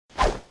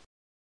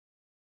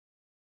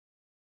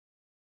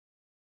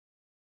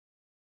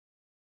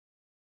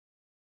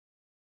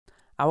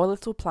Our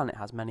little planet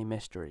has many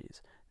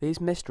mysteries.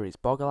 These mysteries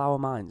boggle our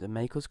minds and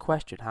make us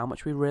question how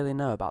much we really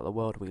know about the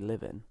world we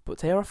live in.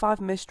 But here are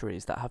 5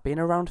 mysteries that have been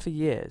around for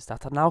years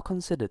that are now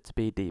considered to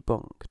be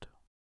debunked.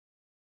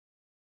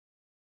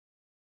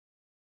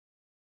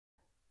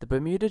 The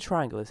Bermuda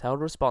Triangle is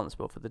held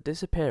responsible for the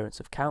disappearance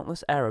of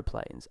countless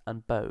aeroplanes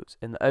and boats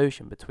in the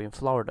ocean between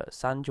Florida,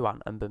 San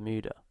Juan and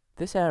Bermuda.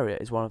 This area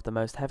is one of the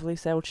most heavily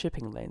sailed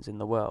shipping lanes in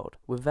the world,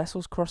 with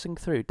vessels crossing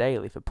through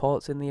daily for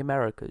ports in the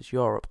Americas,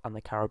 Europe and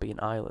the Caribbean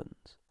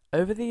islands.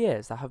 Over the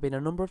years, there have been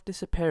a number of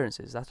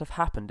disappearances that have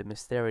happened in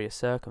mysterious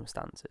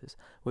circumstances,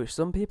 which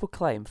some people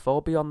claim fall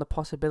beyond the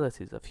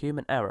possibilities of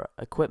human error,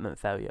 equipment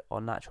failure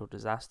or natural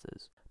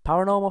disasters.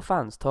 Paranormal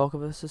fans talk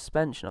of a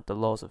suspension of the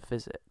laws of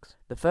physics.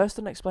 The first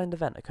unexplained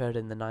event occurred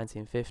in the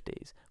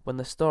 1950s, when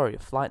the story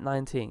of Flight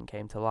 19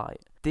 came to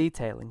light,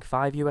 detailing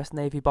 5 US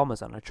Navy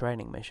bombers on a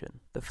training mission.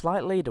 The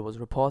flight leader was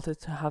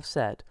reported to have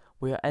said,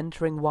 "We are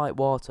entering white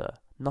water.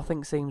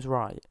 Nothing seems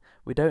right.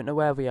 We don't know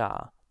where we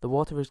are. The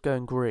water is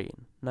going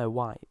green, no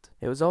white."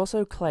 It was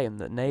also claimed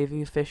that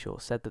Navy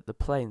officials said that the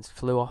planes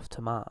flew off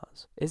to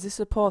Mars. Is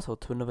this a portal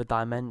to another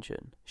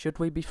dimension? Should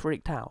we be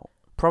freaked out?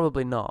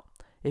 Probably not.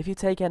 If you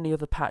take any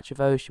other patch of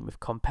ocean with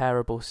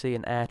comparable sea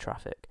and air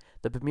traffic,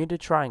 the Bermuda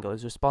Triangle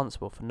is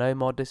responsible for no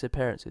more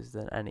disappearances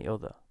than any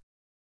other.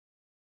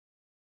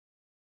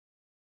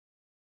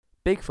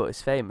 Bigfoot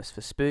is famous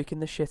for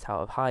spooking the shit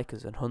out of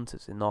hikers and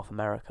hunters in North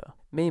America.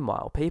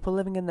 Meanwhile, people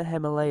living in the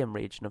Himalayan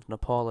region of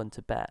Nepal and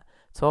Tibet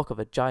talk of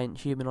a giant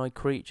humanoid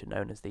creature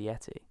known as the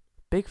Yeti.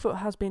 Bigfoot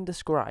has been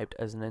described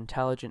as an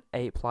intelligent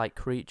ape-like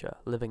creature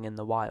living in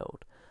the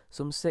wild,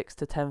 some 6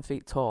 to 10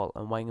 feet tall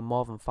and weighing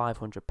more than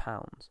 500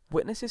 pounds.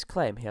 Witnesses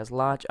claim he has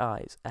large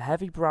eyes, a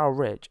heavy brow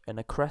ridge and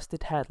a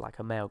crested head like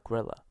a male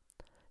gorilla.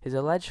 His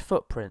alleged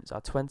footprints are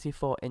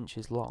 24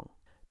 inches long.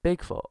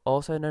 Bigfoot,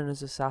 also known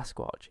as a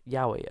Sasquatch,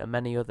 Yowie and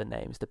many other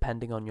names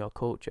depending on your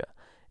culture,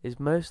 is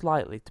most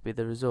likely to be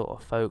the result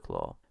of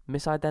folklore,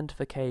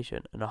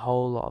 misidentification and a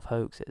whole lot of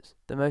hoaxes.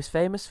 The most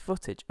famous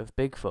footage of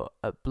Bigfoot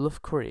at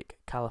Bluff Creek,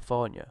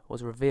 California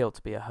was revealed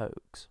to be a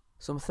hoax.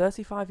 Some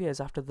 35 years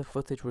after the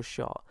footage was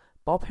shot,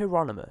 Bob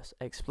Hieronymus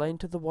explained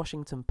to the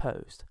Washington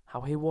Post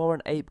how he wore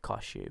an ape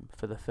costume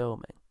for the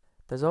filming.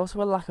 There's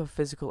also a lack of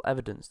physical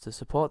evidence to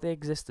support the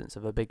existence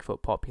of a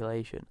Bigfoot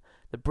population.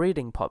 The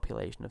breeding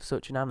population of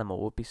such an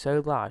animal would be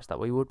so large that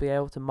we would be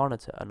able to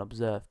monitor and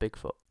observe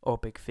Bigfoot, or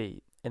Big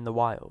Feet, in the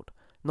wild,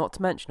 not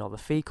to mention all the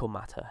fecal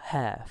matter,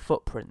 hair,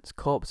 footprints,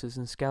 corpses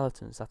and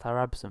skeletons that are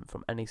absent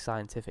from any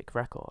scientific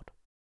record.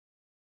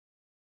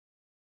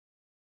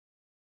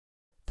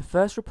 The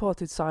first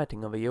reported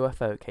sighting of a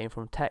UFO came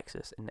from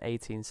Texas in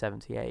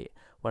 1878,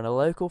 when a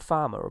local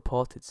farmer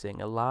reported seeing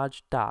a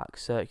large, dark,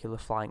 circular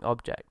flying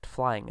object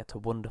flying at a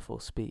wonderful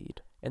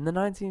speed. In the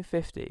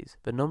 1950s,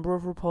 the number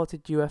of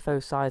reported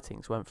UFO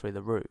sightings went through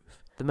the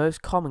roof. The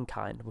most common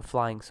kind were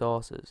flying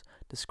saucers,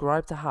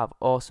 described to have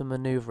awesome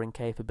maneuvering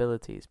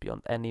capabilities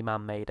beyond any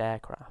man-made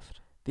aircraft.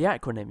 The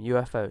acronym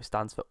UFO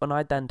stands for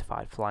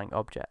Unidentified Flying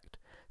Object,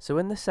 so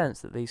in the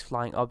sense that these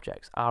flying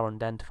objects are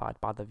unidentified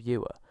by the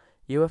viewer,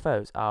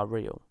 UFOs are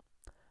real.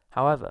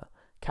 However,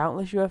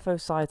 countless UFO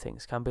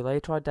sightings can be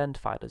later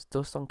identified as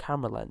dust on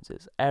camera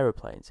lenses,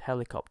 aeroplanes,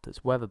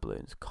 helicopters, weather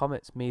balloons,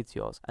 comets,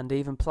 meteors, and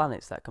even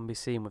planets that can be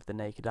seen with the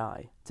naked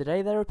eye.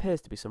 Today there appears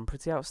to be some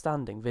pretty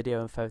outstanding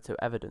video and photo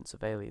evidence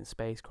of alien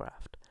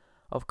spacecraft.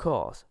 Of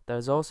course, there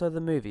is also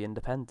the movie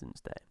Independence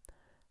Day.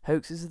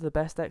 Hoaxes are the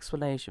best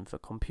explanation for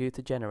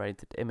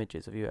computer-generated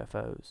images of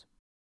UFOs.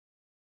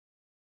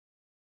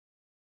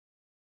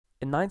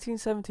 In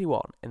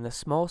 1971, in the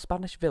small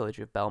Spanish village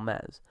of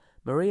Belmez,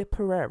 Maria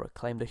Pereira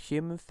claimed a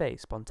human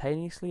face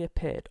spontaneously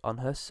appeared on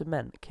her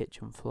cement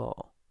kitchen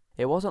floor.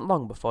 It wasn't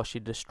long before she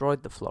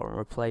destroyed the floor and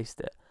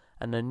replaced it,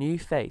 and a new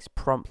face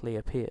promptly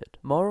appeared.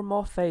 More and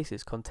more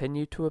faces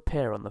continued to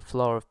appear on the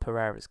floor of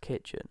Pereira's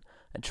kitchen,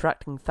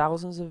 attracting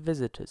thousands of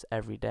visitors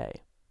every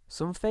day.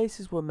 Some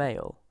faces were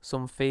male,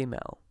 some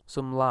female,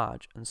 some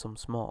large and some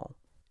small.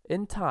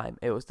 In time,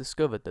 it was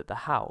discovered that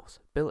the house,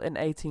 built in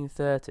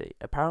 1830,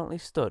 apparently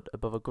stood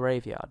above a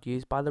graveyard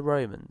used by the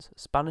Romans,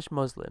 Spanish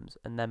Muslims,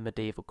 and then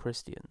medieval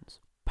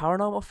Christians.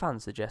 Paranormal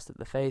fans suggest that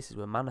the faces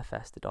were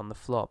manifested on the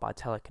floor by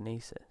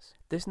telekinesis.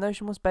 This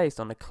notion was based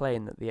on a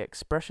claim that the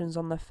expressions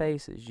on the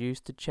faces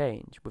used to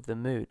change with the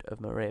mood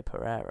of Maria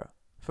Pereira.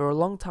 For a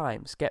long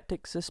time,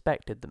 skeptics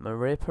suspected that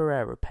Maria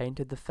Pereira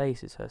painted the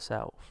faces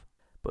herself.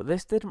 But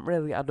this didn't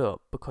really add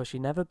up because she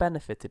never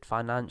benefited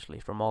financially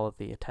from all of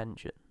the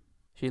attention.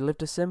 She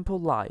lived a simple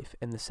life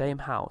in the same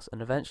house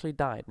and eventually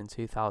died in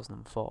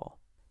 2004.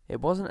 It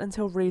wasn't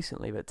until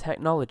recently that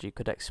technology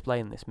could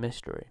explain this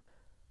mystery.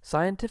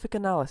 Scientific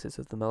analysis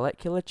of the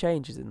molecular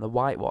changes in the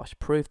whitewash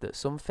proved that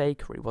some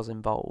fakery was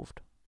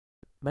involved.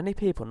 Many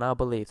people now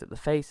believe that the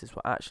faces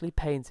were actually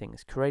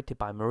paintings created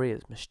by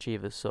Maria's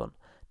mischievous son,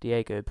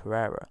 Diego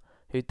Pereira,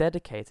 who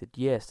dedicated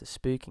years to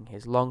spooking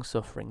his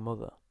long-suffering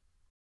mother.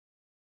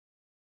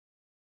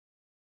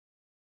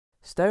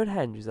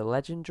 Stonehenge is a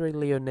legendary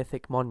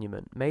Neolithic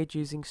monument made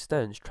using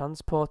stones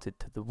transported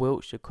to the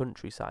Wiltshire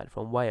countryside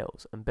from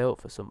Wales and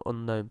built for some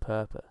unknown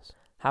purpose.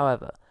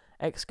 However,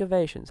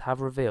 excavations have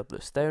revealed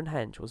that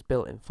Stonehenge was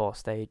built in 4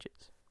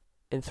 stages.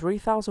 In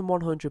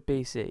 3100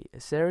 BC,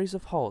 a series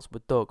of holes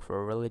were dug for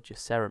a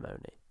religious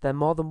ceremony. Then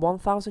more than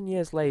 1000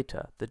 years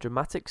later, the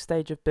dramatic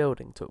stage of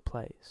building took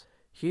place.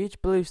 Huge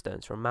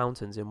bluestones from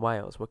mountains in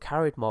Wales were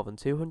carried more than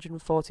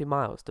 240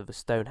 miles to the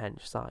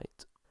Stonehenge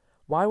site.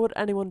 Why would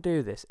anyone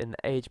do this in the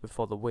age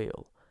before the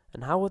wheel,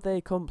 and how would they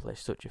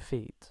accomplish such a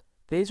feat?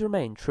 These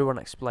remain true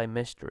unexplained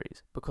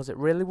mysteries, because it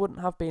really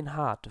wouldn't have been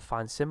hard to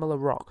find similar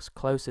rocks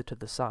closer to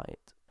the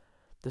site.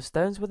 The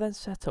stones were then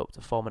set up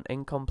to form an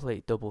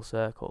incomplete double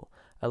circle,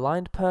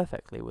 aligned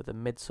perfectly with a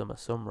midsummer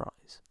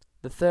sunrise.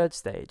 The 3rd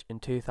stage, in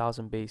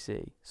 2000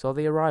 BC, saw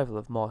the arrival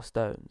of more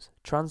stones,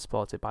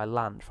 transported by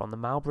land from the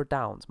Marlborough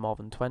Downs more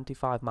than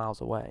 25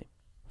 miles away.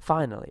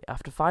 Finally,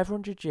 after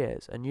 500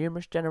 years and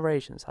numerous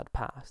generations had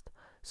passed,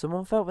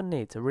 someone felt the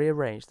need to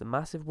rearrange the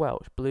massive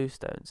Welsh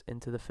bluestones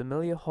into the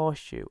familiar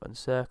horseshoe and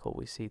circle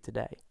we see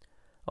today.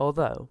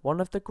 Although,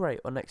 one of the great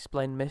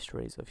unexplained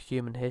mysteries of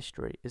human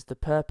history is the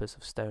purpose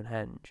of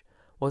Stonehenge.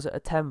 Was it a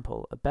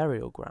temple, a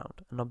burial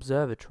ground, an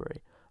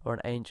observatory, or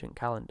an ancient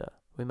calendar?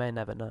 We may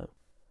never know.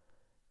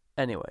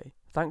 Anyway,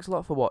 thanks a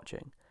lot for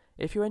watching.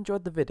 If you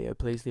enjoyed the video,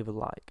 please leave a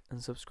like,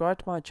 and subscribe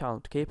to my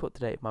channel to keep up to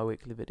date with my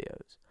weekly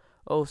videos.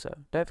 Also,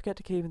 don't forget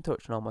to keep in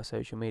touch on all my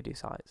social media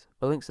sites,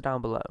 the links are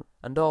down below.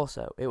 And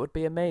also, it would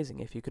be amazing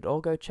if you could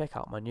all go check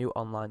out my new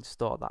online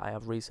store that I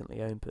have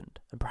recently opened,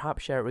 and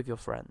perhaps share it with your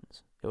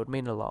friends. It would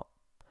mean a lot.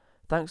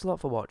 Thanks a lot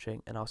for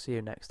watching, and I'll see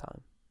you next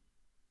time.